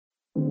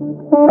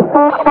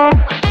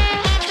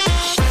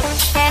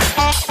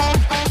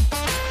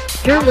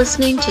You're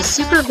listening to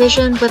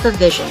Supervision with a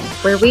Vision,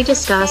 where we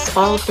discuss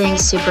all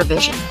things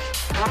supervision.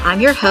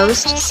 I'm your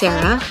host,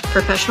 Sarah,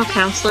 professional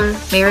counselor,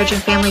 marriage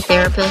and family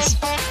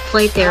therapist,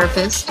 play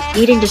therapist,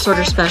 eating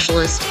disorder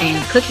specialist,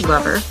 and cookie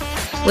lover,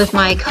 with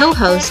my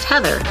co-host,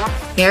 Heather,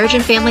 marriage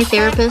and family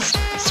therapist,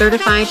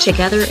 certified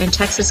Together in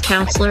Texas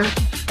counselor,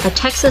 a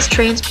Texas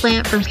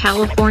transplant from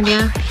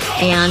California,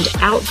 and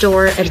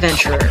outdoor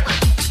adventurer.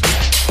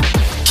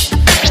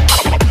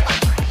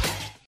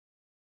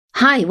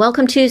 Hi,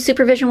 welcome to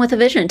Supervision with a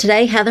Vision.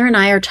 Today, Heather and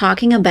I are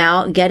talking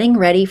about getting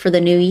ready for the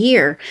new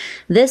year.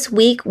 This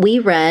week, we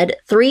read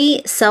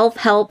 3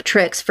 self-help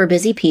tricks for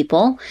busy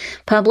people,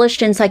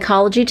 published in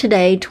Psychology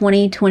Today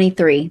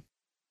 2023.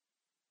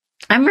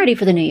 I'm ready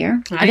for the new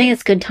year. I think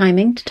it's good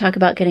timing to talk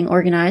about getting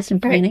organized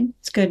and planning. Right.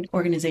 It's good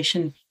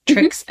organization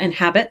tricks and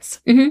habits.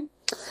 Mm-hmm.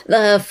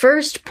 The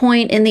first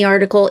point in the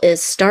article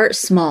is start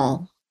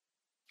small.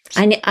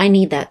 I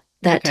need that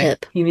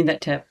tip. You need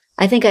that tip.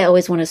 I think I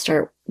always want to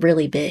start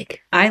really big.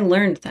 I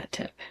learned that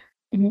tip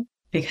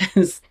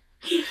because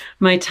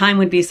my time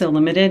would be so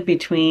limited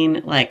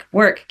between like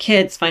work,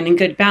 kids, finding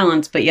good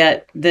balance, but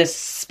yet this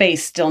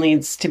space still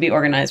needs to be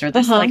organized. Or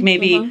this,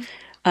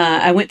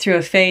 I went through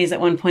a phase at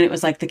one point. It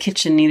was like the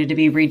kitchen needed to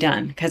be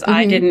redone because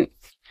I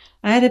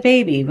had a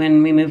baby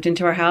when we moved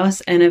into our house,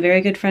 and a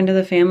very good friend of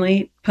the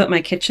family put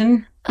my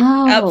kitchen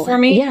up for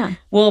me. Yeah.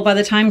 Well, by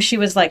the time she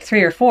was like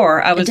 3 or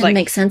 4, I was it didn't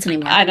make sense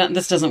anymore.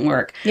 This doesn't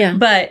work. Yeah.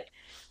 But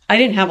I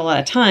didn't have a lot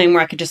of time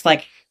where I could just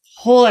like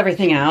pull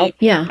everything out.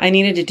 Yeah. I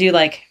needed to do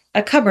like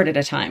a cupboard at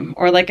a time,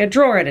 or like a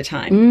drawer at a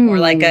time, or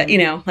like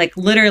like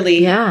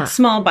literally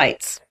small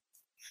bites.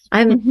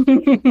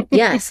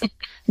 Yes.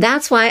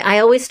 That's why I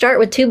always start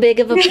with too big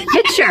of a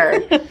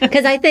picture.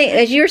 Because I think,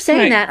 as you're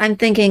saying that, I'm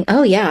thinking,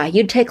 oh yeah,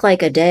 you'd take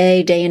like a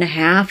day and a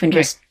half and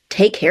just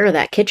take care of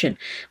that kitchen,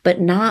 but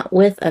not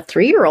with a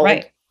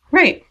 3-year-old.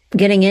 Right.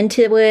 Getting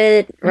into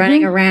it,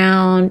 running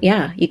around.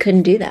 Yeah, you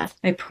couldn't do that.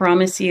 I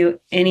promise you,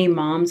 any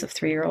moms of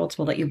 3-year-olds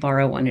will let you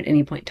borrow one at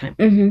any point in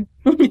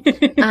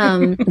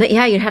time. But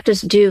yeah, you'd have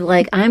to do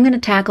like, I'm going to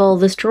tackle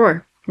this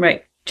drawer.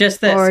 Right.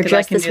 Just this. Or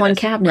just this one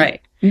cabinet.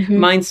 Right.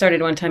 Mine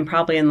started one time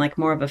probably in like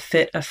more of a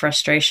fit of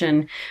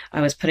frustration.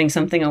 I was putting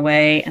something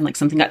away and like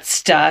something got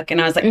stuck,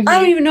 and I was like, I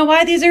don't even know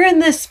why these are in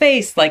this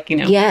space. Like,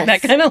 that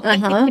kind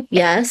of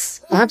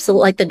Yes,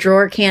 absolutely. Like the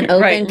drawer can't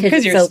open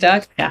because you're so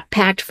stuck.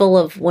 Packed full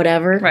of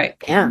whatever. Right.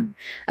 Yeah.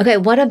 Okay.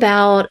 What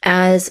about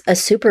as a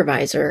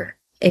supervisor?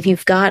 If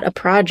you've got a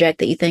project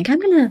that you think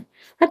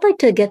I'd like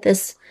to get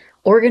this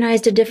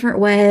organized a different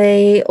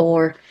way,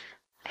 or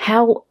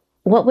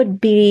what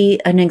would be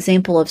an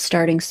example of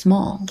starting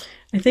small?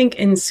 I think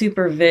in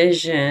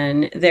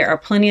supervision, there are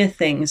plenty of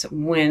things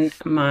when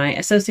my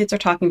associates are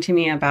talking to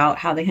me about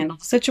how they handle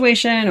the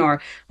situation or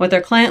what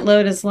their client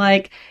load is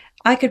like.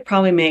 I could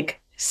probably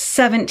make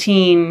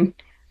 17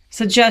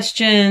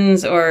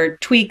 suggestions or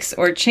tweaks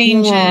or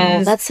changes.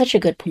 Wow, that's such a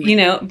good point.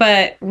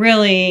 But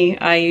really,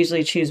 I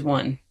usually choose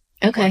 1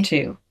 or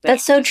 2.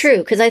 That's so true.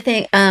 Because I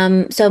think,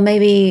 so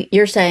maybe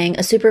you're saying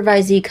a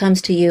supervisee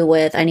comes to you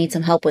with, I need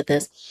some help with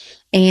this.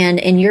 And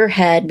in your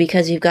head,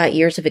 because you've got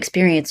years of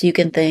experience, you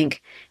can think,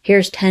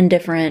 here's 10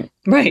 different...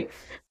 Right.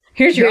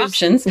 Here's your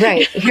options.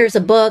 Right. Here's a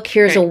book.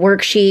 Here's a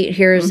worksheet.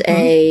 Here's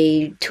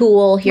a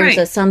tool. Here's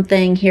a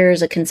something.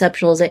 Here's a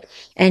conceptualization.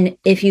 And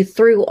if you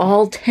threw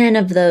all 10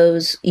 of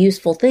those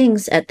useful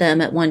things at them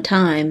at one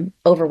time,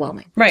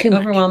 overwhelming. Right.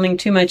 Overwhelming,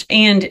 too much.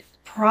 And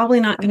probably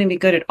not going to be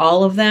good at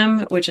all of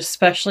them, which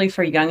especially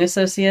for young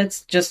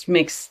associates just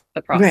makes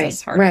the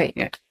process hard. Right.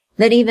 Yeah.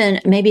 That even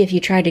maybe if you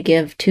try to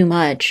give too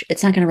much,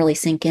 it's not going to really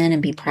sink in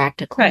and be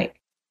practical. Right.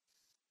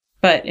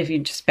 But if you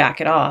just back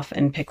it off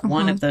and pick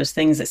one of those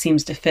things that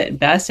seems to fit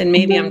best, and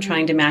maybe I'm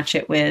trying to match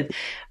it with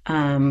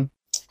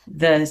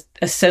the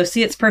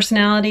associate's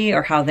personality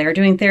or how they're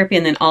doing therapy,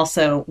 and then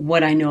also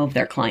what I know of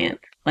their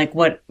client, like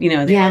what, they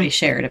already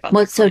shared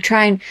about. So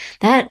trying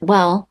that,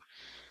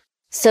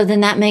 so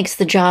then that makes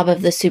the job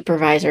of the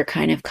supervisor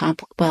kind of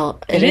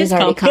it is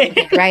already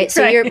complicated, right?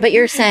 So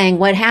you're saying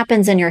what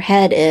happens in your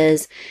head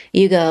is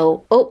you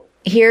go,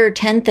 here are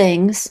 10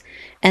 things.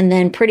 And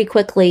then pretty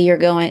quickly you're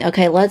going,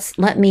 okay,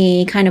 let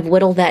me kind of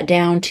whittle that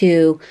down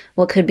to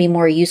what could be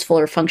more useful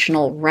or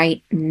functional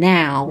right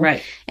now.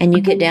 Right. And you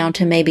get down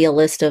to maybe a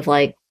list of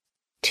like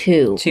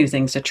 2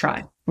 things to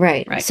try.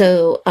 Right.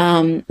 So,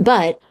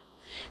 but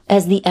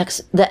as the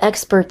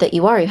expert that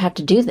you are, you have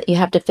to do that. You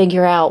have to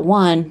figure out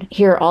 1,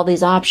 here are all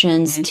these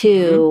options.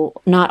 2,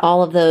 not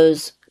all of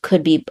those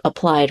could be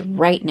applied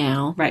right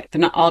now. Right.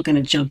 They're not all going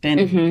to jump in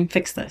and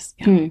fix this.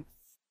 Yeah.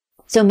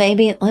 So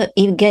maybe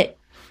even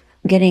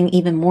getting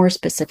even more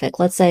specific.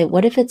 Let's say,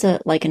 what if it's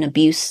an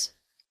abuse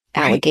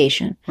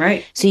allegation?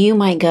 Right. So you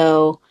might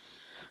go,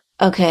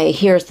 okay,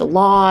 here's the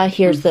law,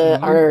 here's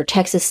our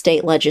Texas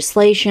state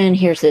legislation,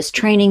 here's this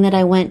training that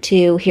I went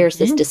to, here's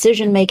this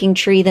decision-making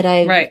tree that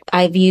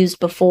I've used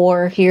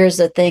before, here's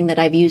a thing that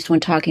I've used when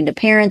talking to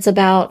parents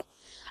about,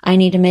 I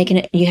need to make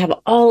it. You have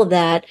all of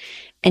that,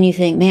 and you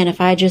think, man,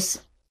 if I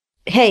just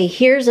hey,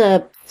 here's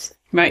a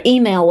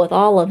email with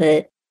all of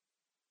it.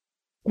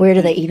 Where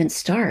do they even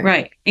start?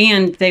 Right.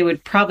 And they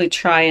would probably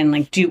try and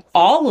like do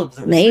all of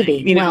them.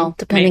 Maybe.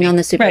 Depending on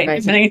the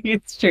supervisor. Right.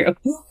 It's true.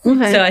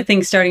 Okay. So I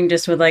think starting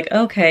just with like,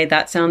 okay,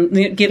 that sounds,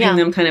 giving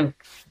them kind of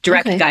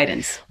direct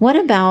guidance. What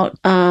about,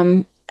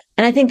 and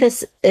I think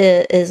this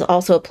is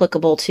also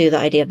applicable to the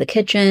idea of the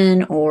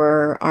kitchen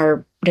or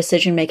our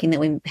decision making that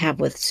we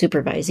have with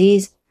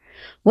supervisees.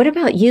 What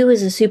about you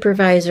as a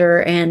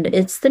supervisor? And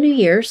it's the new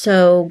year,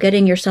 so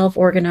getting yourself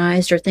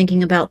organized or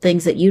thinking about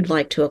things that you'd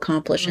like to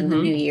accomplish in the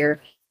new year.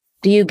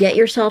 Do you get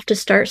yourself to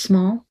start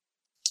small?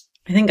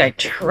 I think I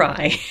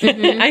try.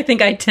 I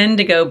think I tend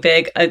to go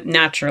big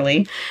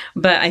naturally,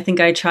 but I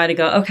think I try to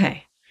go,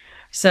 okay.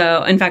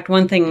 So, in fact,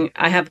 one thing,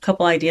 I have a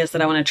couple ideas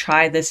that I want to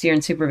try this year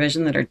in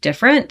supervision that are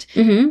different.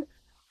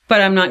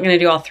 But I'm not going to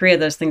do all three of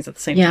those things at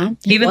the same time.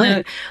 Even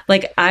though,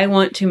 like, I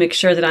want to make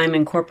sure that I'm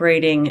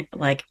incorporating,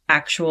 like,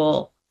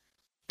 actual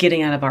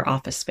getting out of our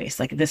office space,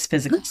 like this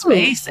physical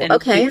space, and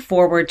move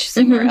forward to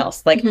somewhere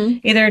else. Like,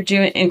 either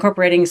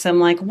incorporating some,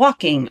 like,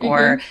 walking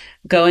or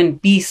go and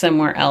be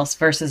somewhere else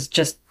versus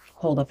just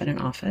hold up in an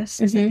office.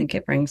 I think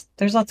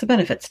there's lots of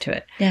benefits to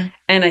it. Yeah.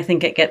 And I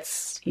think it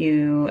gets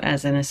you,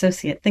 as an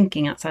associate,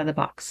 thinking outside the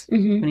box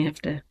when you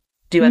have to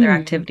do other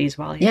activities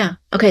while you're... Yeah.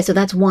 Okay, so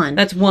that's one.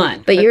 That's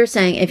one. But you're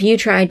saying if you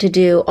tried to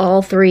do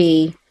all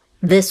three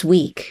this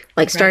week,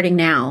 like starting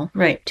now,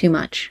 too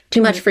much.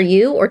 Too much for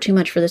you or too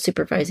much for the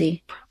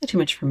supervisee? Probably too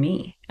much for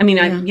me. I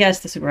mean, yes,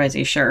 the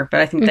supervisee, sure,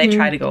 but I think they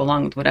try to go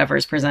along with whatever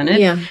is presented.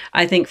 Yeah.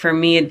 I think for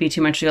me, it'd be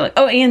too much to go like,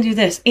 oh, and do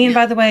this. And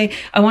by the way,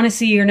 I want to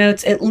see your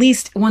notes at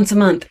least once a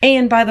month.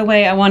 And by the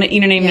way, I want to, you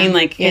know what I mean?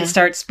 Like, it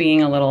starts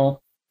being a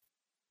little,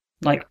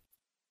 like,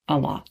 a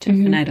lot.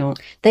 And I don't...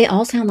 They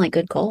all sound like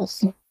good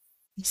goals.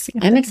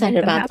 I'm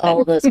excited about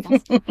all of those.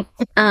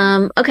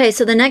 Okay,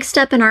 so the next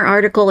step in our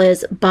article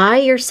is buy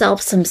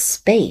yourself some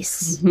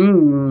space.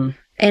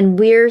 And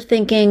we're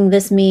thinking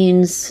this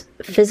means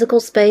physical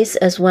space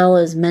as well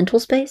as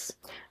mental space.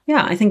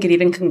 Yeah, I think it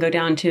even can go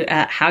down to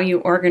how you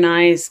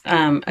organize.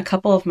 A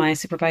couple of my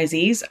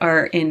supervisees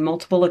are in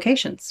multiple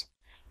locations.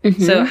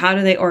 So how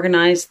do they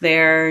organize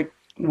their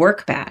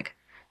work bag?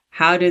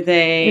 How do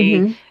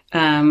they...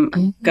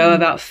 go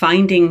about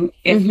finding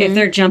if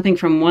they're jumping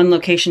from one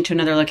location to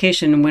another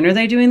location, when are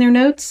they doing their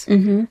notes?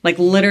 Like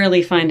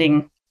literally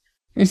finding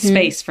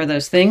space for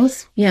those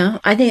things. Yeah,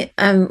 I think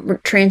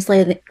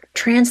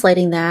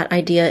translating that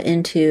idea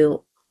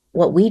into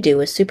what we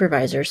do as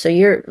supervisors. So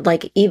you're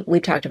like,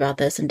 we've talked about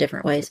this in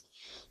different ways,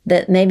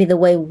 that maybe the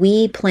way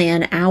we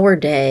plan our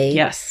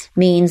day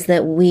means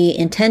that we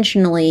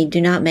intentionally do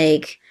not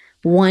make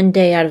one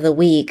day out of the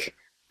week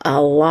a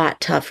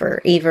lot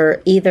tougher,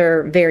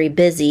 either very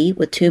busy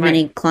with too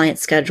many clients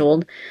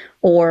scheduled,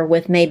 or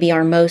with maybe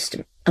our most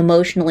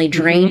emotionally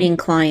draining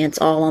clients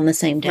all on the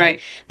same day.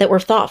 That we're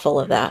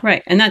thoughtful of that.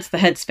 And that's the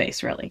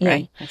headspace, really.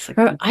 Right. That's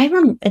I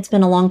remember, it's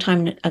been a long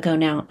time ago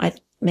now.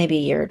 Maybe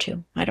a year or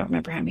two. I don't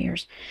remember how many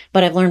years,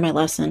 but I've learned my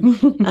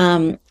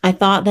lesson. I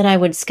thought that I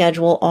would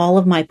schedule all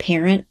of my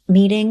parent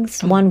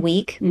meetings 1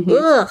 week.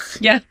 Ugh.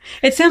 Yeah.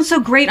 It sounds so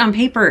great on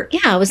paper.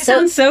 Yeah. It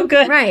sounds so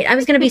good. Right. I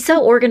was going to be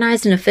so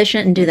organized and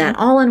efficient and do that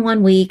all in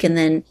 1 week. And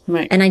then,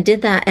 and I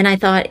did that. And I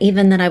thought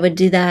even that I would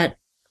do that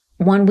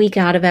 1 week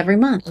out of every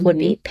month would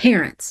be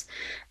parents.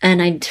 And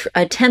I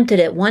attempted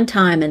it one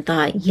time and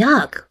thought,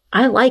 yuck.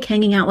 I like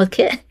hanging out with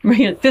kids.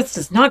 This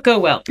does not go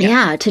well.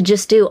 Yeah, to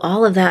just do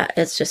all of that,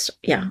 it's just,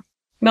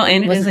 Well,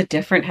 and it is a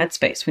different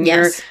headspace. When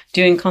you're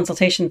doing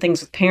consultation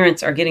things with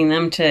parents or getting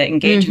them to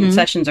engage in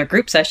sessions or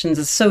group sessions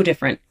is so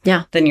different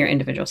than your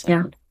individual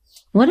session.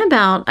 What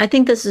about, I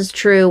think this is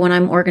true when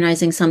I'm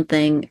organizing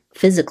something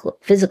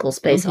physical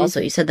space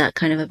also. You said that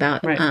kind of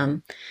about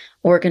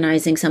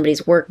organizing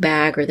somebody's work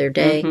bag or their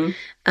day.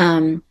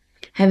 And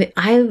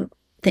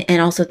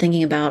also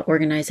thinking about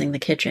organizing the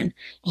kitchen.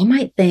 I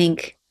might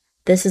think...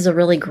 this is a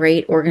really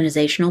great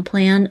organizational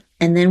plan.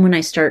 And then when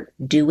I start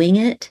doing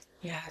it,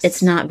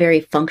 it's not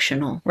very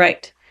functional.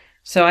 Right.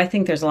 So I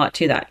think there's a lot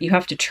to that. You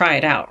have to try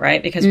it out,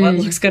 right? Because what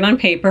looks good on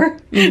paper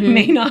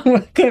may not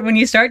look good when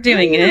you start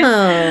doing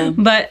it.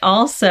 But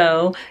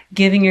also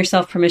giving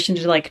yourself permission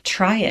to like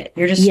try it.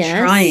 You're just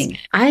trying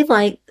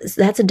it.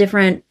 That's a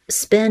different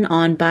spin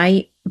on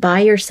buy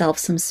yourself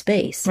some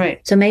space.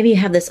 Right. So maybe you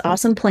have this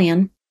awesome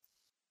plan.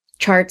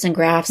 Charts and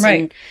graphs.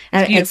 And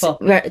it's beautiful.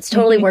 It's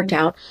totally worked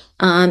out.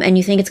 And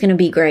you think it's going to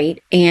be great.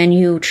 And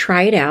you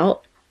try it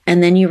out.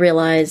 And then you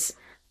realize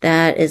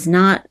that is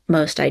not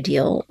most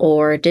ideal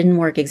or didn't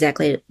work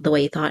exactly the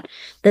way you thought.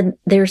 Then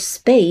there's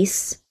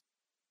space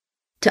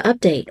to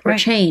update or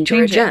change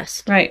or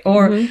adjust. Right.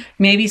 Or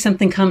maybe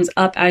something comes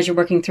up as you're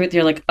working through it.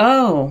 You're like,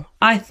 oh,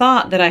 I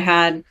thought that I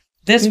had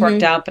this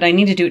worked out, but I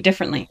need to do it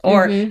differently.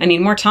 Or I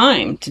need more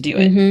time to do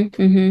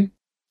it.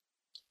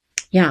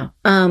 Yeah.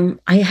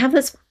 I have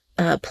this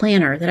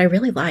planner that I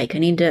really like. I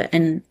need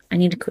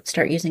to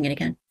start using it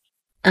again.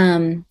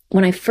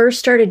 When I first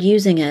started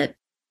using it,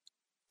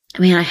 I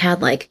mean, I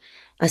had like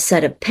a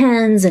set of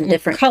pens and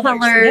different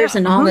colors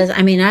and all this.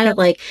 I mean,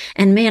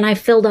 I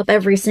filled up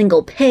every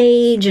single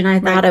page, and I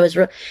thought I was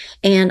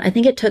and I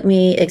think it took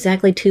me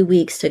exactly 2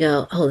 weeks to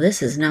go, oh,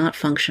 this is not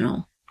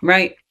functional.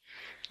 Right.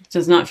 It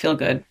does not feel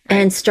good. Right.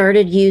 And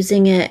started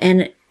using it.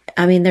 And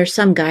I mean, there's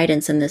some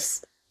guidance in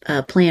this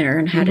planner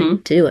and how to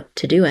do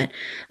it.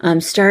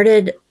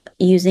 Started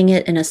using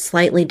it in a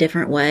slightly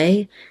different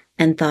way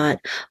and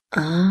thought,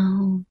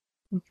 oh,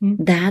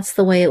 that's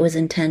the way it was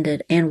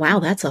intended. And wow,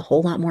 that's a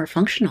whole lot more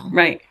functional.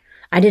 Right.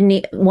 I didn't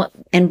need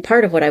and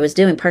part of what I was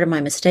doing, part of my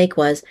mistake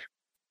was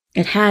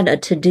it had a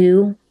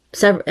to-do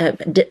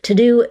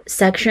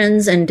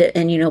sections and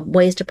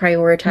ways to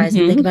prioritize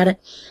and think about it.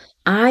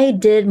 I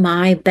did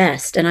my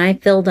best, and I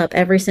filled up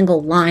every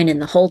single line in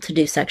the whole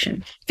to-do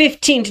section.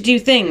 15 to-do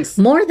things.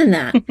 More than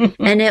that.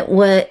 And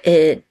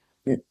it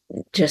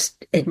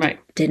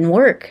didn't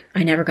work.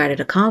 I never got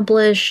it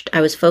accomplished. I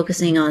was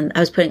putting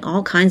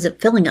all kinds of,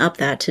 filling up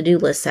that to-do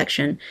list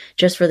section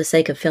just for the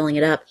sake of filling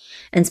it up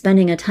and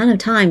spending a ton of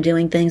time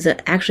doing things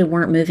that actually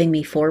weren't moving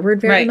me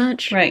forward very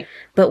much. Right.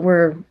 But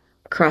were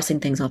crossing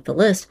things off the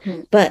list.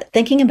 But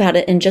thinking about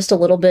it in just a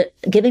little bit,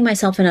 giving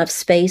myself enough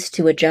space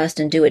to adjust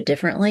and do it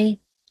differently,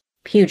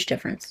 huge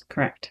difference.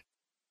 Correct.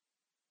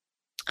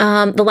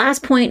 The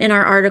last point in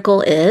our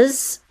article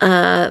is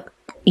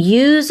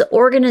use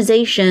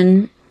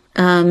organization.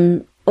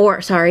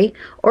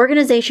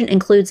 Organization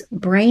includes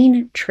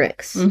brain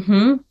tricks.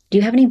 Do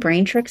you have any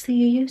brain tricks that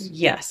you use?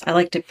 Yes. I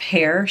like to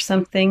pair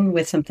something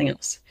with something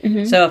else.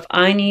 So if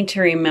I need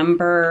to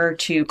remember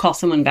to call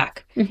someone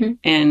back,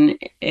 and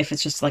if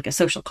it's just like a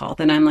social call,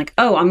 then I'm like,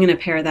 oh, I'm going to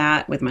pair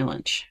that with my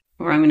lunch,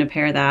 or I'm going to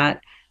pair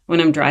that when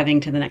I'm driving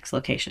to the next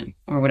location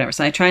or whatever.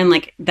 So I try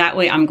and that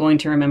way I'm going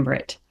to remember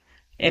it.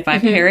 If I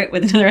pair it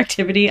with another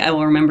activity, I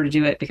will remember to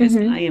do it because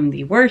I am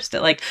the worst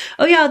at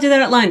oh yeah, I'll do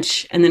that at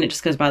lunch. And then it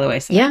just goes by the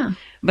wayside. Yeah.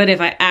 But if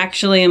I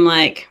actually am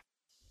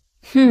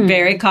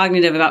very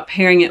cognitive about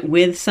pairing it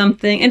with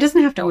something, it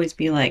doesn't have to always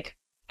be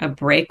a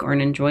break or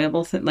an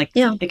enjoyable thing.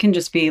 It can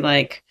just be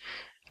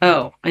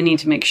oh, I need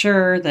to make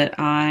sure that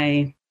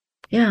I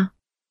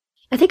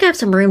think I have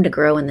some room to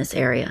grow in this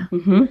area.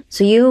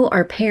 So you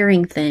are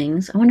pairing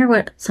things. I wonder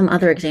what some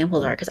other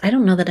examples are, because I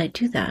don't know that I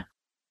do that.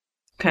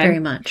 Okay. Very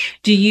much.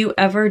 Do you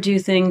ever do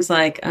things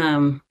like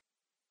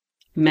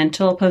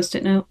mental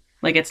Post-it note?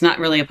 It's not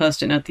really a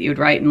Post-it note that you would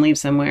write and leave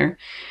somewhere.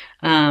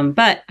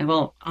 But I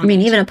will.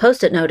 Even a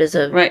Post-it note is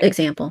an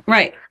example.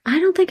 Right. I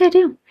don't think I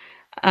do.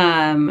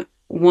 I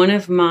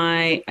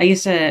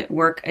used to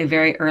work a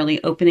very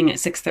early opening at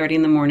 6:30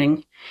 in the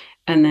morning.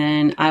 And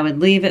then I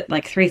would leave at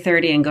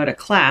 3:30 and go to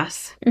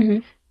class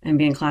and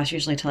be in class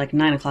usually till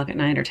 9 o'clock at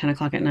night or 10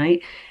 o'clock at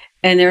night.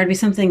 And there would be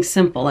something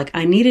simple.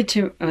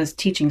 I was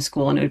teaching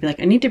school, and it would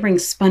be I need to bring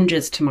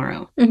sponges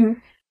tomorrow.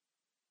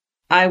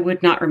 I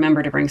would not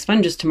remember to bring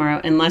sponges tomorrow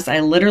unless I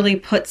literally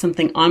put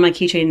something on my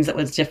keychains that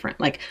was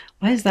different.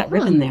 Why is that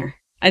ribbon there?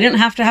 I didn't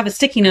have to have a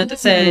sticky note that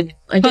said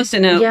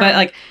Post-it note,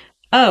 but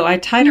oh, I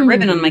tied a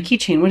ribbon on my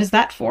keychain. What is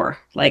that for?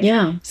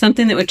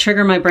 Something that would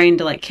trigger my brain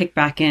to kick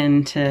back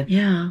into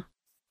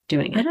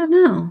doing it. I don't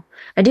know.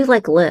 I do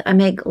I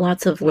make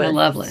lots of lists. I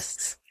love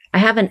lists. I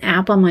have an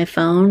app on my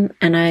phone,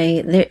 and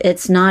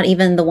it's not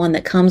even the one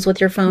that comes with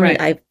your phone. Right.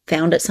 I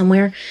found it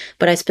somewhere,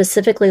 but I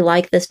specifically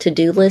like this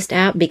to-do list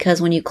app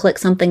because when you click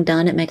something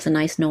done, it makes a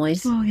nice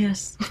noise. Oh,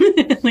 yes.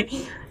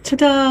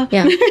 Ta-da.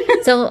 Yeah.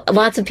 So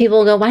lots of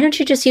people go, why don't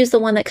you just use the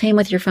one that came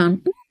with your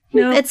phone?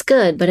 No. It's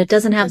good, but it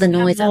doesn't have the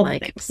noise I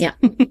like. Yeah.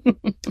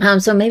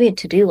 So maybe a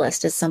to-do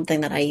list is something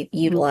that I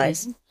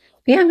utilize.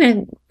 Yeah,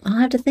 I'll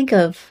have to think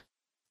of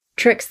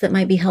tricks that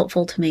might be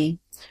helpful to me.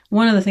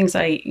 One of the things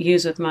I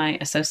use with my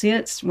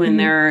associates when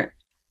they're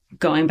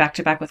going back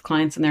to back with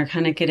clients and they're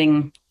kind of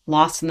getting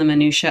lost in the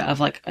minutia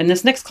of and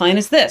this next client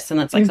is this, and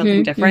that's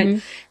something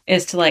different,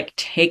 is to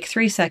take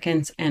 3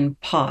 seconds and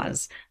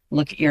pause.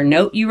 Look at your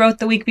note you wrote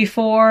the week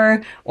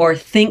before, or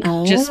think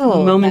just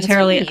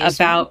momentarily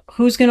about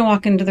who's going to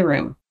walk into the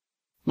room.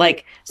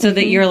 So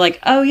that you're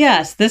oh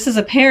yes, this is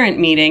a parent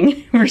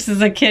meeting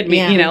versus a kid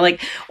meeting,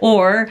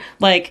 or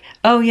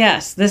oh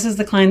yes, this is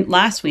the client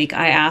last week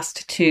I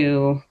asked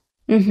to,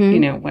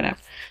 whatever.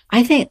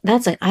 I think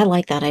I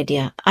like that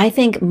idea. I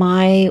think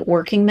my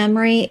working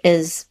memory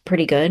is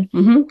pretty good.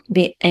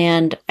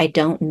 And I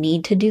don't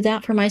need to do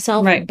that for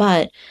myself,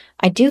 but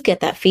I do get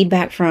that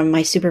feedback from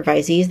my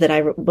supervisees that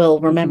I will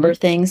remember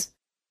things,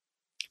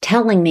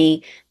 telling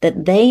me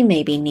that they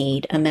maybe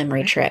need a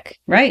memory trick.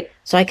 Right.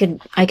 So I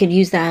could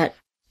use that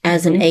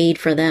as an aid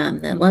for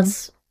them, that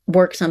let's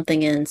work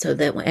something in so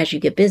that as you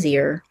get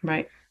busier,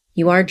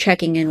 you are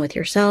checking in with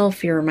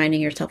yourself. You're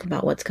reminding yourself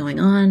about what's going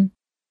on.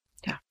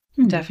 Yeah.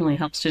 Definitely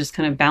helps to just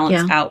kind of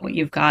balance out what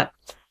you've got.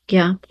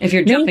 Yeah. If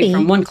you're jumping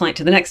from one client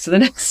to the next.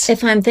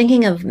 If I'm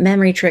thinking of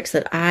memory tricks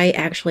that I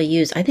actually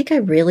use, I think I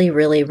really,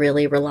 really,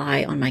 really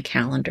rely on my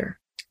calendar.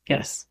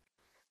 Yes.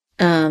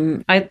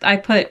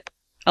 I put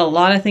a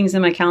lot of things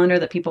in my calendar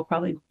that people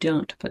probably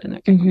don't put in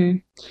their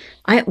calendar.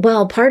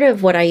 Part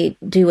of what I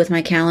do with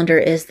my calendar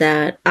is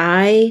that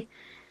I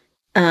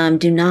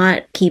do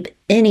not keep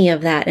any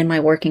of that in my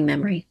working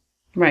memory.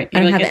 Right. I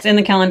don't have it's in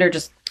the calendar.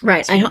 Just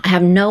right. I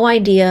have no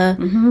idea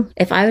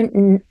if I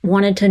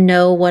wanted to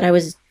know what I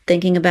was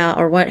thinking about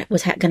or what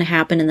was going to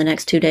happen in the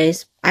next 2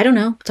 days. I don't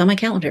know. It's on my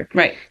calendar.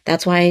 Right.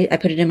 That's why I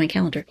put it in my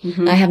calendar.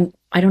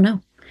 I don't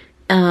know.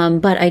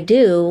 But I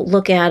do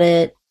look at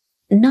it,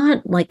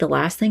 not like the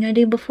last thing I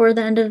do before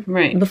the end of,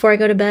 before I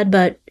go to bed,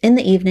 but in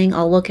the evening,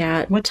 I'll look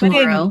at what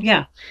tomorrow.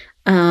 Yeah.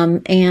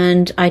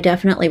 And I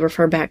definitely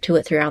refer back to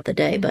it throughout the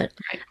day, but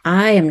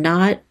I am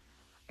not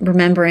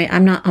remembering.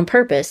 I'm not on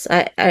purpose.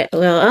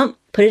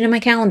 Put it in my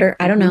calendar.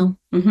 I don't know.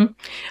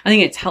 I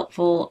think it's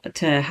helpful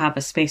to have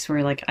a space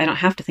where like, I don't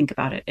have to think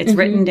about it. It's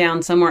written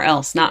down somewhere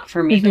else, not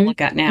for me to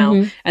look at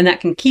now. And that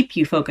can keep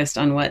you focused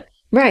on what.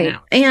 Right.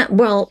 Now.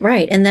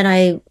 And then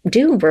I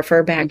do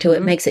refer back to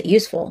it, makes it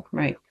useful.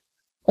 Right.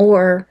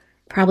 Or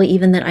probably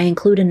even that I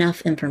include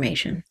enough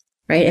information.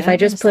 Right. If I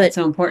just put,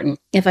 so important.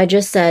 If I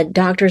just said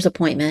doctor's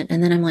appointment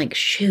and then I'm like,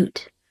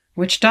 shoot.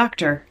 Which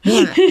doctor?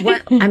 Yeah.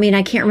 What? I mean,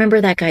 I can't remember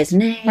that guy's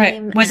name.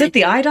 Right. Was it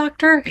the eye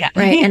doctor? Yeah.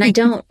 Right. And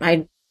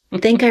I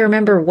think I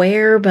remember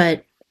where,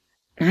 but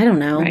I don't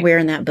know where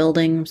in that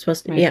building I'm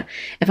supposed to. Yeah.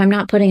 If I'm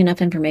not putting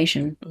enough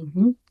information,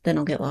 then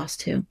I'll get lost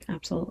too.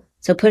 Absolutely.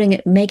 So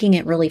making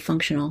it really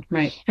functional.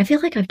 Right. I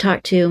feel like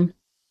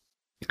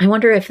I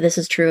wonder if this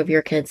is true of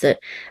your kids, that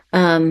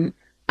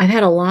I've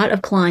had a lot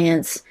of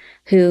clients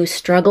who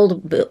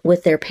struggled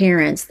with their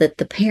parents, that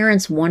the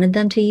parents wanted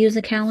them to use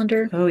a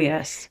calendar. Oh,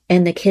 yes.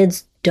 And the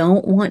kids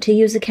don't want to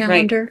use a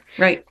calendar.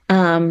 Right.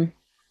 And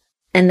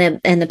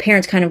the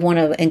parents kind of want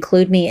to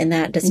include me in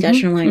that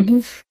discussion. I'm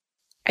like,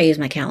 I use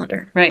my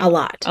calendar. Right. A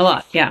lot.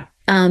 Yeah.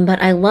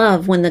 But I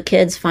love when the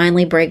kids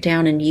finally break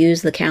down and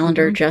use the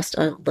calendar just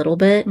a little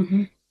bit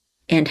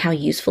and how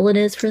useful it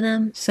is for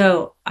them.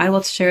 So I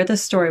will share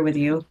this story with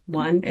you.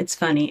 One, it's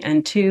funny.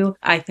 And two,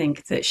 I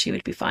think that she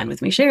would be fine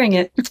with me sharing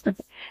it.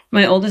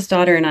 My oldest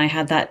daughter and I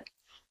had that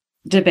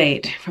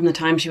debate from the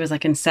time she was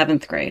like in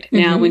 7th grade.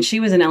 Now, when she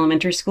was in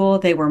elementary school,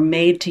 they were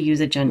made to use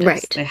agendas.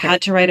 Right. They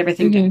had to write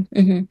everything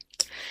down.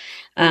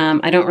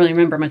 I don't really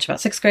remember much about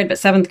 6th grade, but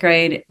 7th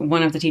grade,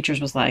 one of the teachers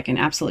was like, and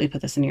absolutely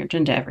put this in your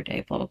agenda every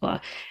day, blah, blah, blah.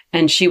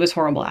 And she was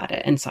horrible at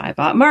it. And so I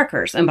bought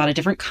markers and bought a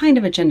different kind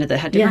of agenda that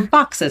had different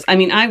boxes. I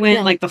mean, I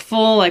went like the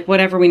full, like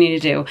whatever we need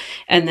to do.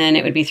 And then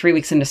it would be 3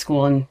 weeks into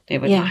school and it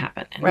would not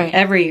happen. And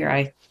every year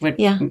I would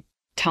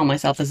tell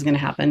myself this is going to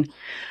happen.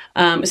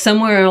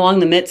 Somewhere along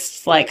the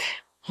midst, like,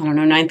 I don't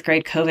know, 9th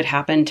grade, COVID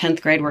happened.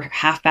 10th grade, we're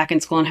half back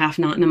in school and half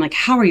not. And I'm like,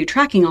 how are you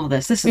tracking all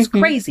this? This is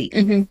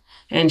crazy.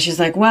 And she's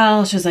like,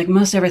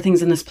 most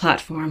everything's in this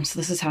platform. So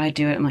this is how I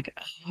do it. I'm like,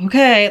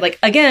 okay. Like,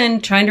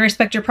 again, trying to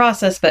respect your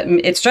process, but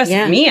it's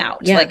stressing me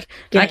out. Like,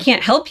 I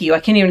can't help you. I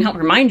can't even help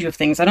remind you of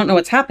things. I don't know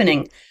what's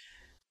happening.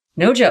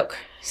 No joke.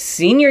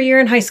 Senior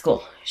year in high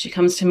school. She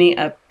comes to me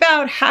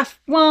about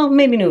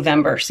maybe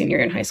November, senior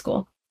year in high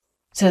school.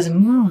 Says,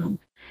 Mom,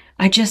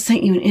 I just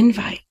sent you an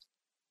invite.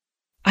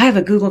 I have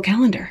a Google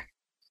Calendar.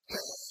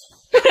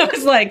 I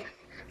was like,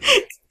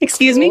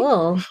 excuse me?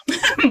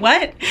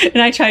 What?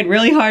 And I tried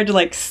really hard to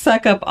like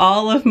suck up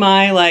all of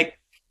my like,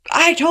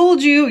 I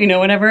told you,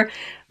 whatever.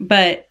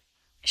 But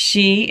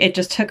it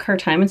just took her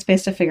time and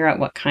space to figure out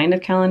what kind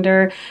of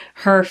calendar.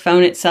 Her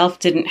phone itself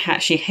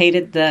she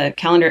hated the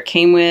calendar it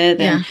came with.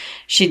 And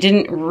she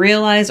didn't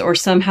realize, or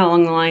somehow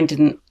along the line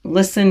didn't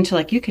listen to,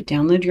 like, you could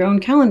download your own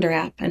calendar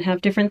app and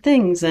have different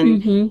things.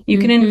 And you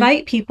can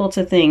invite people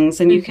to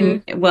things and you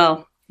can,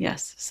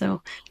 yes.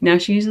 So now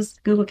she uses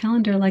Google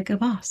Calendar like a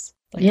boss.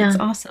 Like, it's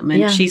awesome.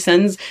 And she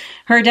sends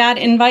her dad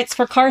invites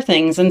for car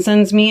things and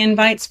sends me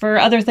invites for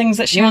other things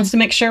that she wants to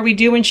make sure we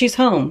do when she's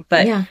home.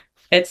 But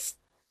it's,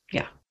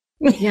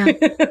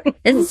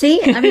 And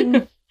see, I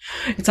mean,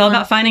 it's all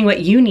about finding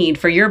what you need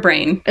for your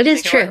brain. It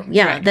is true.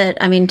 Yeah. Right. That,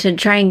 I mean, to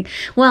try and,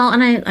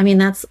 and I mean,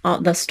 that's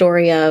all the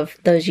story of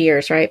those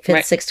years, right?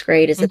 5th, 6th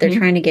grade is that they're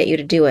trying to get you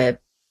to do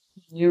it.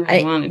 You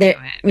really want to do it.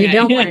 You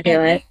don't want to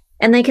do it.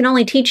 And they can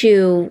only teach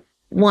you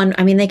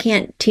they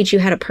can't teach you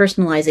how to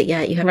personalize it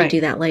yet. You have to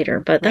do that later.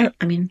 But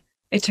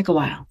it took a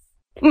while.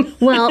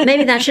 Well,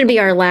 maybe that should be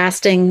our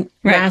lasting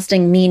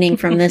meaning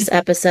from this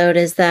episode,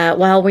 is that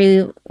while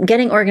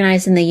getting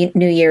organized in the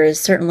new year is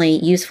certainly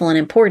useful and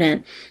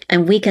important,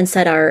 and we can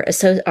set our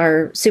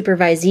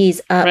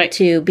supervisees up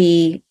to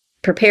be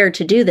prepared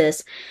to do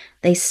this,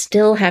 they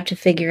still have to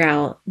figure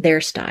out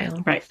their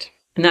style. Right.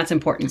 And that's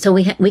important. So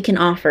we can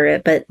offer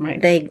it, but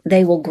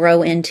they will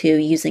grow into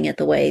using it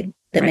the way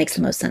that makes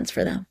the most sense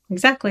for them.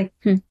 Exactly.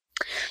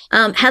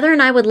 Heather and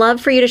I would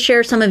love for you to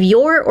share some of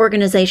your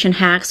organization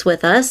hacks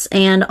with us,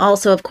 and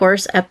also, of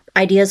course,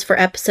 ideas for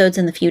episodes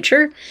in the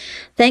future.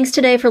 Thanks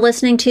today for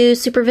listening to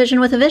Supervision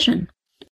with a Vision.